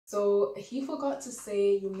So he forgot to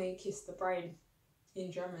say "you may kiss the bride"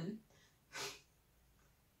 in German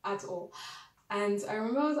at all. And I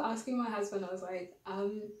remember I was asking my husband, I was like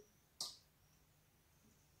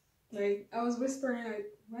I was whispering,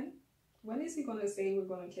 like, when is he gonna say we're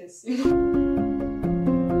gonna kiss? You know?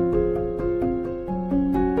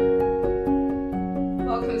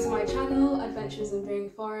 Welcome to my channel, Adventures in Being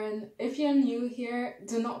Foreign. If you're new here,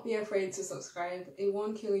 do not be afraid to subscribe. It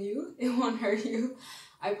won't kill you, it won't hurt you,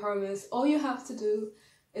 I promise. All you have to do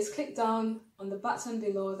is click down on the button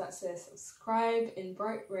below that says subscribe in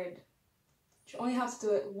bright red. You only have to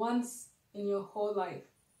do it once in your whole life,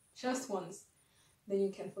 just once, then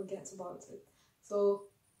you can forget about it. So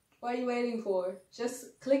what are you waiting for?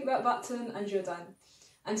 Just click that button and you're done.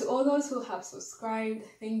 And to all those who have subscribed,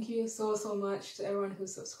 thank you so much. To everyone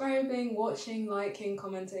who's subscribing, watching, liking,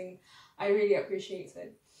 commenting, I really appreciate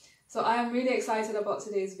it. So I am really excited about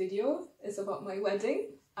today's video. It's about my wedding.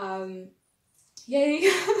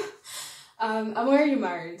 Yay! I'm already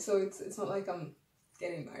married, so it's not like I'm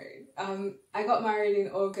getting married. I got married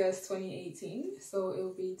in August 2018, so it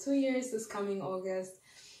will be 2 years this coming August.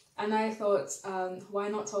 And I thought, why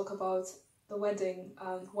not talk about the wedding,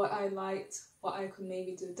 what I liked, what I could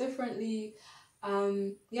maybe do differently.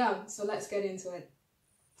 Yeah, so let's get into it.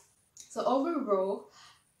 So overall,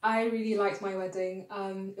 I really liked my wedding.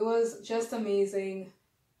 It was just amazing.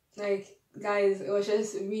 Like, guys, it was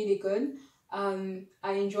just really good. I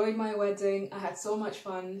enjoyed my wedding. I had so much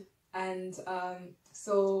fun. And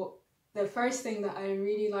so the first thing that I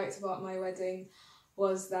really liked about my wedding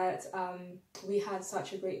was that we had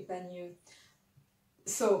such a great venue.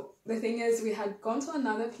 So the thing is, we had gone to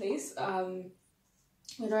another place,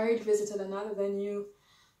 we'd already visited another venue,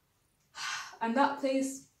 and that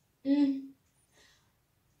place,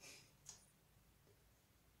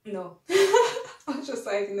 no. I was just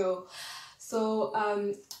like, no. So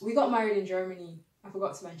we got married in Germany. I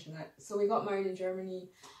forgot to mention that. So we got married in Germany,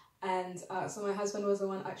 and so my husband was the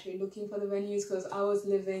one actually looking for the venues, because I was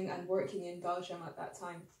living and working in Belgium at that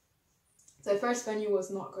time. The first venue was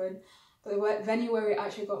not good, but the venue where we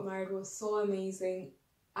actually got married was so amazing.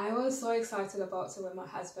 I was so excited about it when my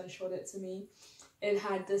husband showed it to me. It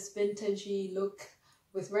had this vintagey look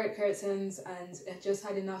with red curtains, and it just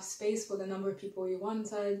had enough space for the number of people we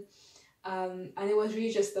wanted. And it was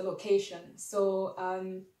really just the location. So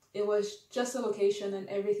it was just a location, and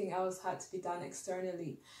everything else had to be done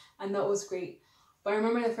externally. And that was great. But I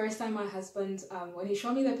remember the first time my husband, when he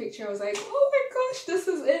showed me the picture, I was like, oh my gosh, this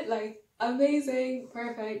is it. Like, amazing,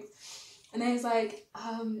 perfect. And then he's like,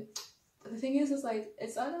 the thing is like,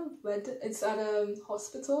 it's at a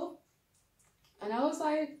hospital. And I was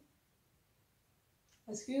like,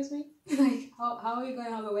 excuse me? Like, how are you going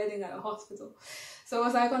to have a wedding at a hospital? So it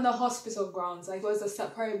was like on the hospital grounds. Like, it was a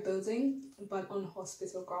separate building, but on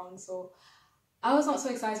hospital grounds. So I was not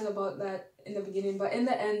so excited about that in the beginning, but in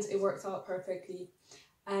the end, it worked out perfectly.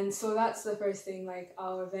 And so that's the first thing, like,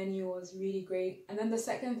 our venue was really great. And then the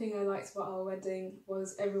second thing I liked about our wedding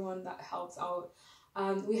was everyone that helped out.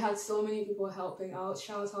 We had so many people helping out.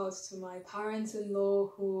 Shout out to my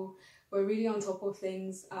parents-in-law who were really on top of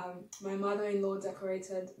things. My mother-in-law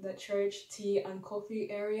decorated the church tea and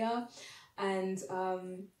coffee area, and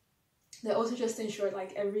they also just ensured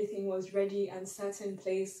like everything was ready and set in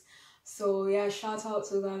place. So yeah, shout out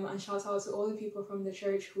to them, and shout out to all the people from the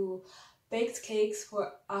church who baked cakes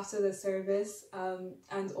for after the service,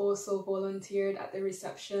 and also volunteered at the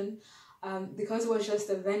reception. Because it was just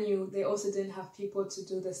a venue, they also didn't have people to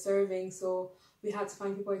do the serving, so we had to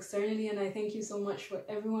find people externally. And I thank you so much for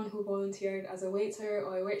everyone who volunteered as a waiter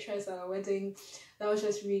or a waitress at our wedding. That was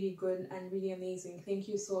just really good and really amazing. Thank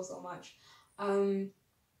you so much. Then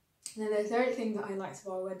the third thing that I liked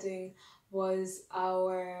about our wedding was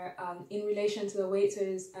our, in relation to the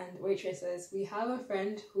waiters and waitresses, we have a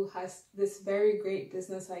friend who has this very great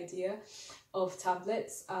business idea of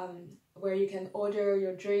tablets, where you can order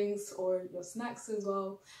your drinks or your snacks as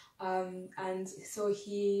well. And so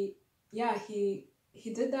he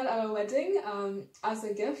did that at our wedding as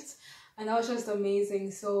a gift, and that was just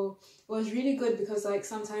amazing. So it was really good, because like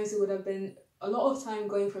sometimes it would have been a lot of time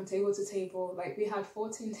going from table to table. Like, we had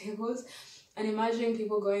 14 tables, and imagine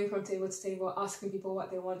people going from table to table asking people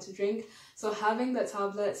what they want to drink. So having the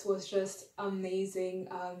tablets was just amazing.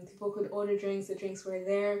 People could order drinks, the drinks were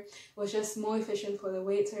there. It was just more efficient for the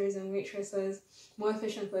waiters and waitresses, more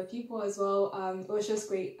efficient for people as well. It was just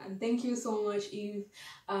great, and thank you so much, Eve,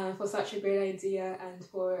 for such a great idea and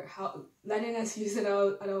for letting us use it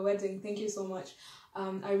out at our wedding. Thank you so much.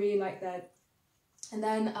 I really like that. And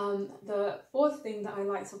then the fourth thing that I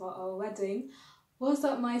liked about our wedding was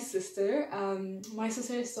that my sister. My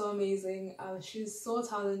sister is so amazing. She's so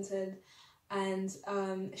talented, and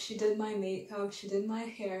she did my makeup, she did my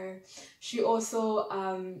hair. She also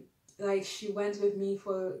like she went with me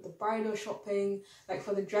for the bridal shopping, like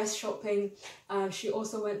for the dress shopping. She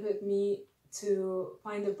also went with me to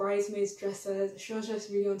find the bridesmaids dresses. She was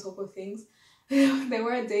just really on top of things. There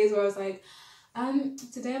were days where I was like,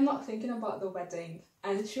 today I'm not thinking about the wedding,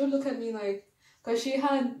 and she would look at me like, because she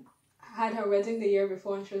had her wedding the year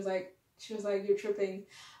before, and she was like, you're tripping.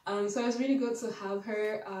 So it was really good to have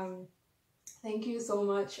her. Thank you so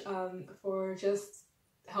much for just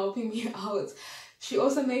helping me out. She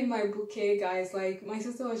also made my bouquet, guys. Like, my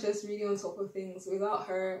sister was just really on top of things. Without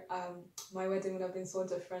her, my wedding would have been so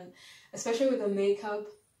different, especially with the makeup.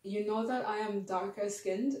 You know that I am darker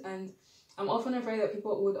skinned, and I'm often afraid that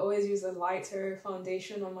people would always use a lighter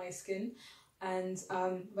foundation on my skin, and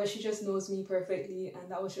but she just knows me perfectly,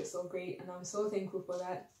 and that was just so great, and I'm so thankful for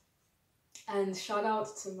that. And shout out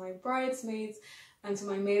to my bridesmaids and to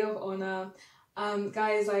my maid of honor.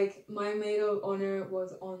 Guys, like, my maid of honor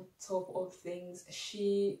was on top of things.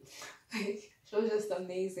 She was just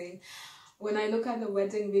amazing. When I look at the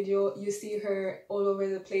wedding video, you see her all over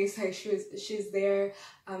the place. Like, she's there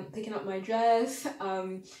picking up my dress,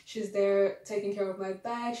 she's there taking care of my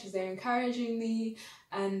bag, she's there encouraging me,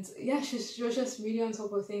 and yeah, she was just really on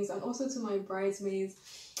top of things. And also to my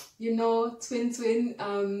bridesmaids, you know, twin,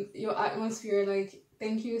 your atmosphere, like,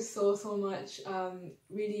 thank you so much,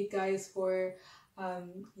 really, guys, for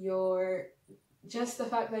your, just the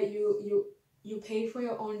fact that you paid for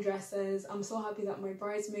your own dresses. I'm so happy that my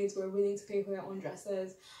bridesmaids were willing to pay for their own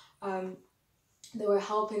dresses. They were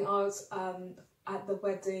helping out at the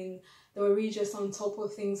wedding. They were really just on top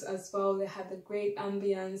of things as well. They had the great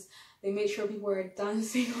ambience. They made sure people were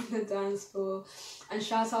dancing on the dance floor. And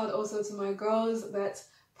shout out also to my girls that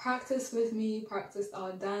practiced with me, practiced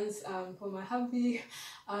our dance for my hubby.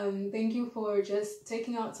 Thank you for just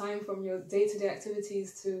taking out time from your day-to-day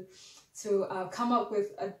activities to come up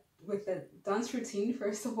with a dance routine.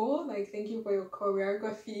 First of all, like, thank you for your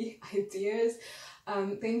choreography ideas.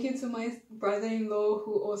 Thank you to my brother-in-law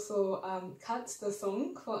who also cut the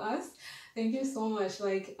song for us. Thank you so much.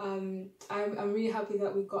 Like, I'm really happy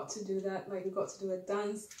that we got to do that. Like, we got to do a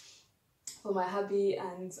dance for my hubby,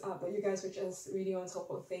 and but you guys were just really on top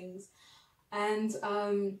of things. And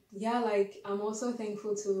yeah, like, I'm also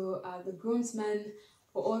thankful to the groomsmen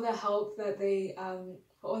for all the help that they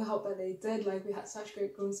did. Like, we had such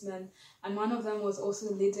great groomsmen, and one of them was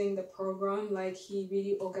also leading the program. Like, he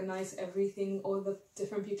really organized everything. All the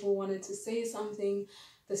different people wanted to say something,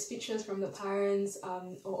 the speeches from the parents,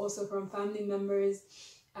 or also from family members.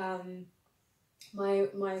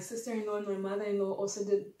 My sister-in-law and my mother-in-law also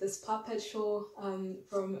did this puppet show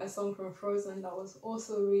from a song from Frozen. That was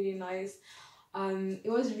also really nice.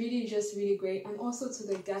 It was really just really great. And also to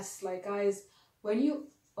the guests, like, guys, when you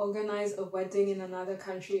organize a wedding in another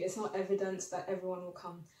country, it's not evident that everyone will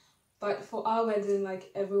come. But for our wedding,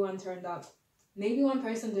 like, everyone turned up. Maybe one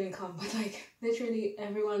person didn't come, but like, literally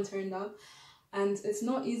everyone turned up. And it's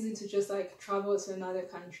not easy to just like travel to another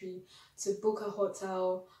country, to book a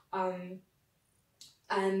hotel,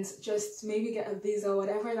 and just maybe get a visa,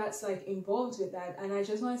 whatever that's like involved with that. And I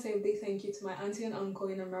just want to say a big thank you to my auntie and uncle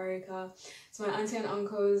in America, to my auntie and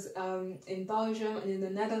uncles in Belgium and in the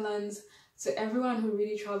Netherlands, to everyone who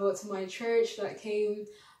really traveled, to my church that came.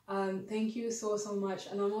 Thank you so much.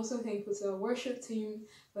 And I'm also thankful to our worship team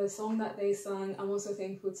for the song that they sang. I'm also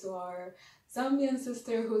thankful to our Zambian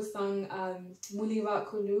sister who sang Muliva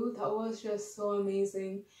Kulu. That was just so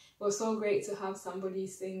amazing. It was so great to have somebody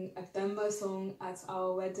sing a Demba song at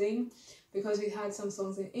our wedding, because we had some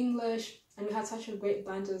songs in English and we had such a great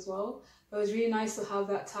band as well. It was really nice to have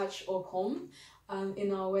that touch of home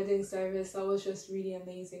in our wedding service. That was just really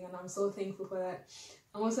amazing, and I'm so thankful for that.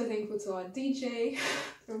 I'm also thankful to our DJ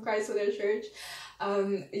from Christ for their church.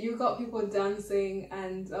 You got people dancing,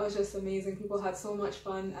 and that was just amazing. People had so much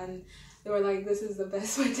fun, and they were like, this is the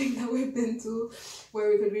best wedding that we've been to, where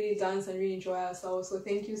we could really dance and really enjoy ourselves. So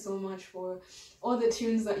thank you so much for all the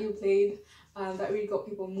tunes that you played that really got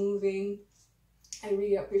people moving. I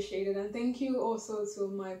really appreciate it. And thank you also to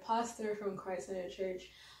my pastor from Christ Center Church.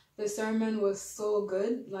 The sermon was so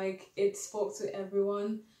good. Like, it spoke to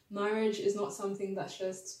everyone. Marriage is not something that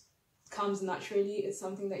just comes naturally. It's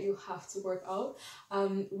something that you have to work out.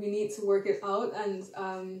 We need to work it out,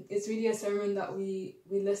 and it's really a sermon that we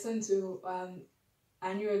listen to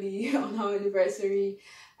annually on our anniversary.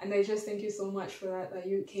 And I just thank you so much for that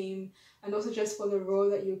you came, and also just for the role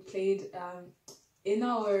that you played in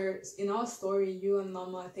our story. You and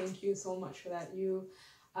Mama, thank you so much for that. You,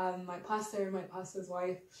 my pastor, my pastor's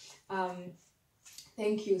wife,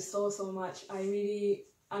 thank you so much.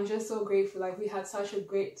 I'm just so grateful. Like, we had such a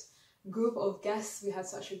great group of guests. We had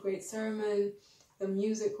such a great sermon. The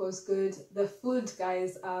music was good. The food,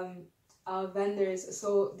 guys, our vendors.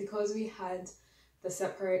 So because we had the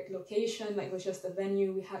separate location, like it was just a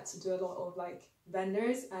venue, we had to do a lot of like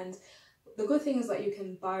vendors, and the good thing is that you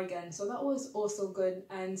can bargain, so that was also good.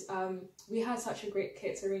 And we had such a great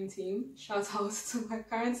catering team. Shout out to my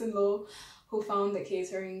parents-in-law who found the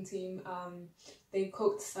catering team. They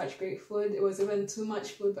cooked such great food. It was even too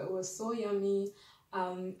much food, but it was so yummy.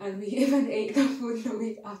 And we even ate the food the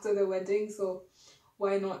week after the wedding, so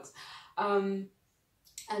why not?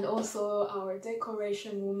 And also our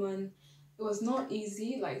decoration woman, it was not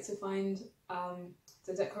easy like to find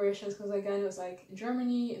the decorations, because again, it was like in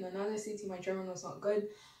Germany, in another city. My German was not good,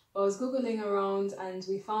 but I was googling around and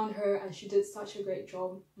we found her, and she did such a great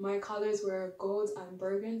job. My colors were gold and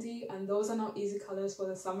burgundy, and those are not easy colors for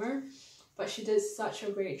the summer, but she did such a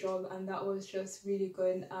great job, and that was just really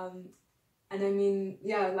good. And I mean,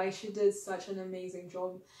 yeah, like she did such an amazing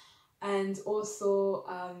job. And also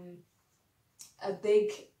a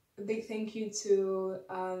big thank you to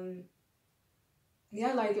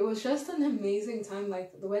yeah, like it was just an amazing time.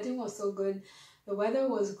 Like the wedding was so good, the weather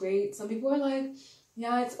was great. Some people were like,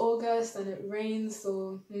 yeah, it's August and it rains,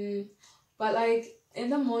 so but like in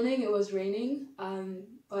the morning it was raining,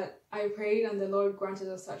 but I prayed and the Lord granted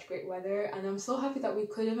us such great weather. And I'm so happy that we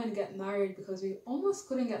could even get married, because we almost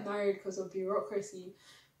couldn't get married because of bureaucracy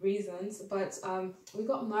reasons, but we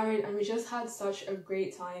got married and we just had such a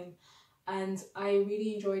great time, and I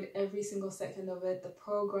really enjoyed every single second of it. The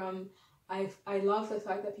program, I love the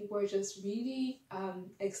fact that people are just really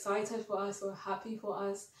excited for us or happy for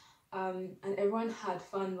us, and everyone had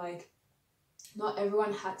fun. Like, not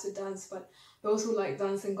everyone had to dance, but those who like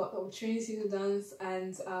dancing got the opportunity to dance.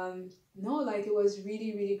 And no, like it was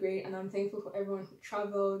really great, and I'm thankful for everyone who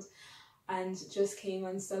traveled and just came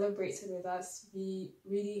and celebrated with us. We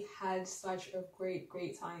really had such a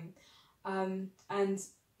great time. And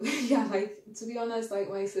yeah, like to be honest, like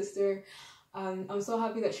my sister, I'm so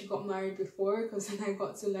happy that she got married before, because then I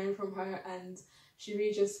got to learn from her, and she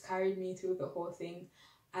really just carried me through the whole thing.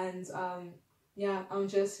 And yeah, I'm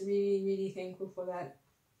just really thankful for that.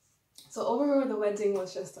 So overall, the wedding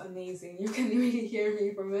was just amazing. You can really hear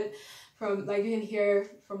me from it, from like you can hear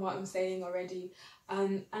from what I'm saying already.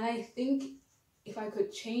 And I think if I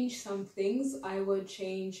could change some things, I would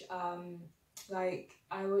change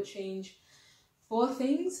I would change 4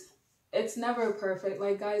 things. It's never perfect.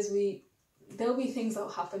 Like guys, there'll be things that will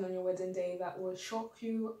happen on your wedding day that would shock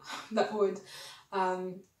you, that would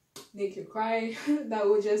make you cry, that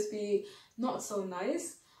would just be not so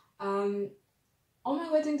nice. On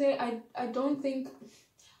my wedding day, I don't think,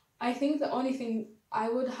 I think the only thing, I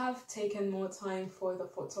would have taken more time for the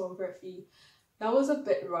photography. That was a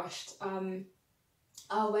bit rushed.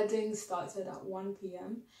 Our wedding started at 1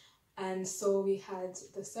 p.m. and so we had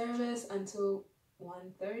the service until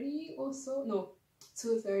 1:30 or so, no,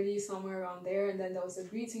 2:30, somewhere around there, and then there was a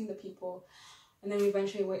greeting the people, and then we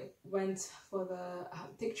eventually went for the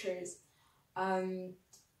pictures,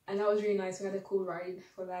 and that was really nice. We had a cool ride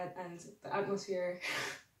for that, and the atmosphere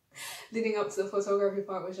leading up to the photography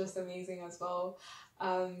part was just amazing as well.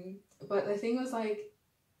 But the thing was, like,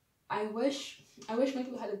 I wish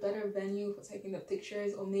maybe we had a better venue for taking the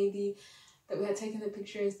pictures, or maybe that we had taken the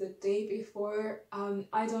pictures the day before.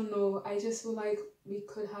 I don't know. I just feel like we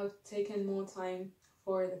could have taken more time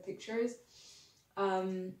for the pictures.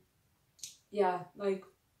 Yeah, like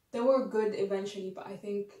they were good eventually, but I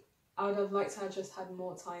think I would have liked to have just had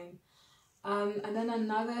more time. And then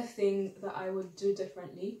another thing that I would do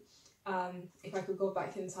differently, if I could go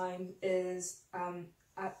back in time, is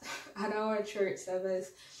at our church service.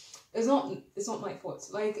 It's not my fault.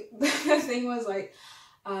 Like the thing was, like,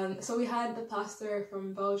 so we had the pastor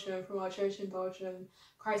from Belgium, from our church in Belgium,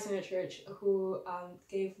 Christ in the Church, who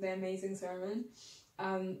gave the amazing sermon.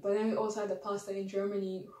 But then we also had the pastor in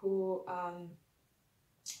Germany who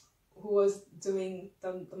was doing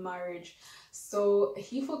the marriage. So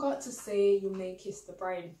he forgot to say "you may kiss the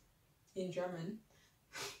bride" in German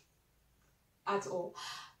at all.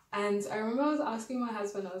 And I remember I was asking my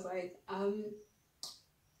husband, I was like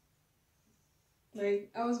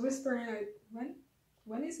I was whispering, like,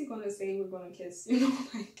 when is he gonna say we're gonna kiss? You know,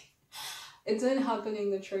 like, it didn't happen in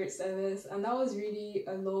the church service, and that was really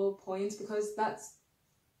a low point, because that's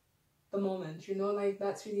the moment, you know, like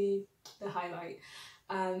that's really the highlight.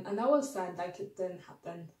 And that was sad, like it didn't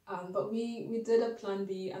happen. But we did a plan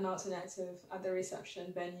B, an alternative at the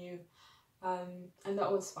reception venue, and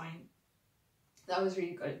that was fine. That was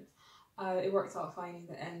really good. It worked out fine in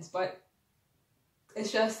the end. But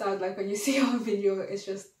it's just sad, like when you see our video, it's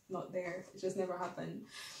just not there. It just never happened.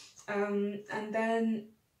 And then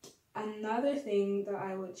another thing that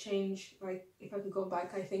I would change, like if I could go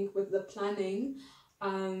back, I think with the planning,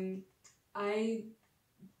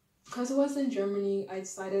 because it was in Germany, I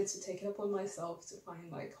decided to take it upon myself to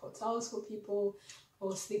find like hotels for people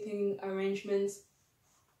or sleeping arrangements.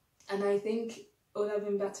 And I think it would have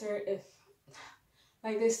been better if,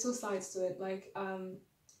 like, there's two sides to it. Like,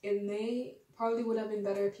 it probably would have been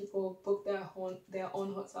better if people booked their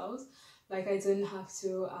own hotels. Like, I didn't have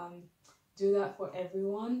to do that for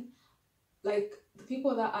everyone. Like, the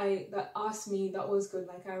people that asked me, that was good.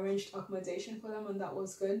 Like, I arranged accommodation for them and that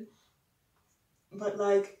was good. But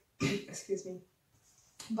like, excuse me.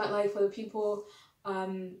 But like for the people,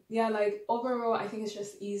 yeah, like overall, I think it's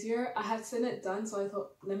just easier. I had seen it done, so I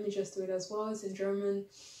thought, let me just do it as well. It's in German.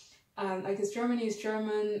 Like, it's Germany is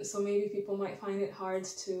German, so maybe people might find it hard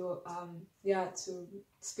to, yeah, to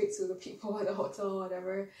speak to the people at the hotel or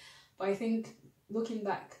whatever. But I think looking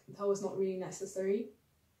back, that was not really necessary.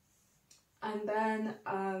 And then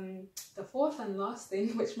the fourth and last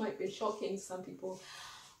thing, which might be shocking to some people,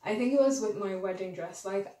 I think it was with my wedding dress.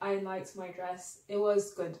 Like, I liked my dress. It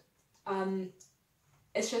was good.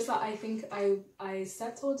 It's just that I think I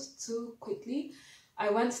settled too quickly. I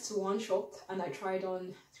went to one shop and I tried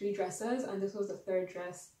on 3 dresses, and this was the 3rd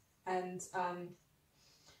dress. And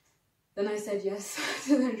then I said yes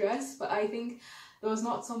to the dress, but I think there was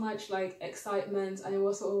not so much like excitement, and it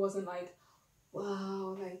also wasn't like,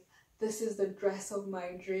 wow, like this is the dress of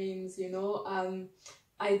my dreams, you know.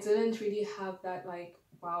 I didn't really have that like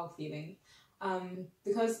wow feeling,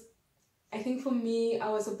 because I think for me, I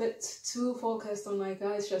was a bit too focused on like,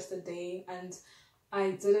 oh, it's just a day, and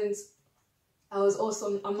I'm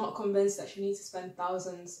not convinced that you need to spend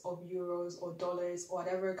thousands of euros or dollars or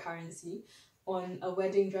whatever currency on a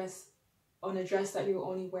wedding dress, on a dress that you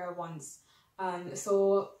only wear once.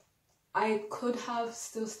 So I could have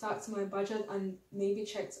still stuck to my budget and maybe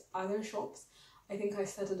checked other shops. I think I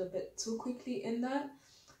settled a bit too quickly in that,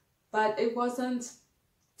 but it wasn't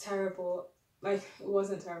terrible. Like, it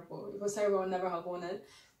wasn't terrible. It was terrible, I would never have worn it.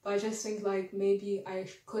 But I just think like maybe I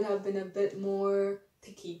could have been a bit more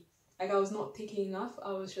picky. Like, I was not picky enough.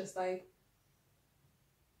 I was just like,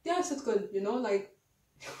 yes, it's good, you know, like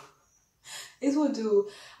it will do.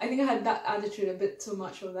 I think I had that attitude, a bit too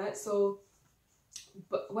much of that. So,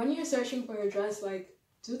 but when you're searching for your dress, like,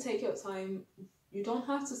 do take your time. You don't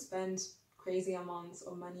have to spend crazy amounts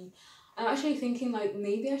of money. I'm actually thinking like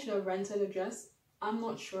maybe I should have rented a dress. I'm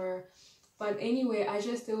not sure. But anyway, I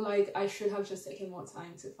just feel like I should have just taken more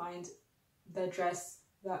time to find the dress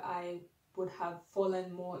that I would have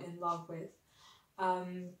fallen more in love with.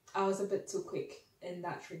 I was a bit too quick in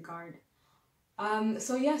that regard.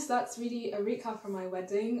 So yes, that's really a recap for my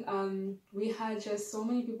wedding. We had just so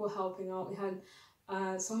many people helping out. We had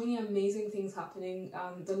so many amazing things happening.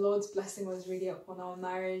 The Lord's blessing was really upon our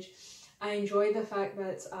marriage. I enjoyed the fact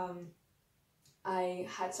that I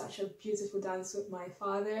had such a beautiful dance with my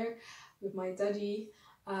father, with my daddy.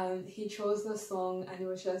 He chose the song and it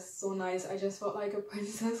was just so nice. I just felt like a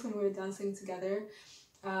princess when we were dancing together.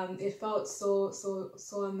 It felt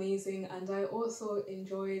so amazing, and I also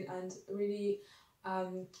enjoyed and really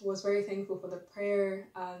was very thankful for the prayer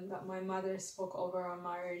that my mother spoke over our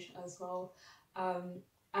marriage as well.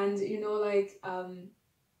 And you know, like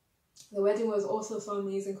the wedding was also so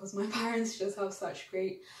amazing because my parents just have such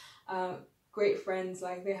great friends.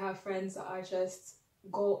 Like, they have friends that are just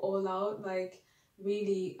go all out. Like,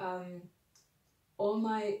 really, all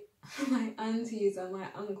my aunties and my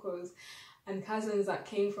uncles and cousins that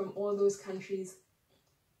came from all those countries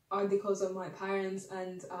are because of my parents,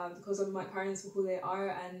 and because of my parents who they are.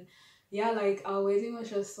 And yeah, like, our wedding was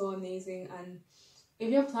just so amazing. And if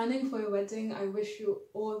you're planning for your wedding, I wish you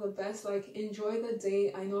all the best. Like, enjoy the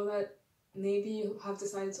day. I know that maybe you have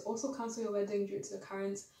decided to also cancel your wedding due to the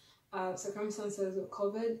current circumstances of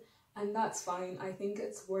COVID, and that's fine. I think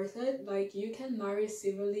it's worth it. Like, you can marry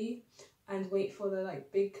civilly and wait for the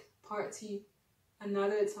like big party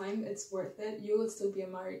another time. It's worth it. You will still be a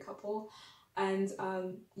married couple, and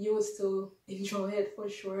you will still enjoy it for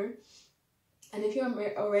sure. And if you're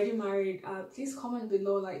already married, please comment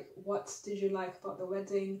below, like, what did you like about the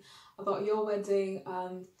wedding, about your wedding,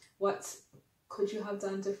 what could you have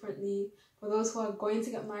done differently? For those who are going to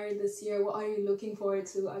get married this year, what are you looking forward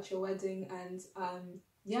to at your wedding? And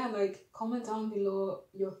yeah, like, comment down below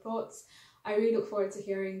your thoughts. I really look forward to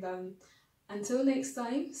hearing them. Until next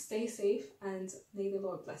time, stay safe and may the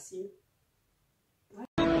Lord bless you. Bye.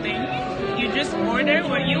 You just order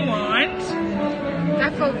what you want.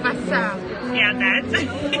 That's all. Yeah, that's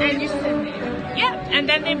and you send me. Yeah, and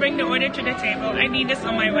then they bring the order to the table. I need this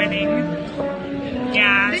on my wedding.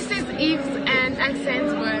 Yeah. This is Eve's and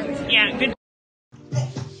Accent's words. Yeah, good.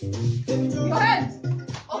 Go ahead.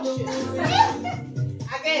 Oh, shit.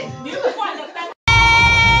 Again.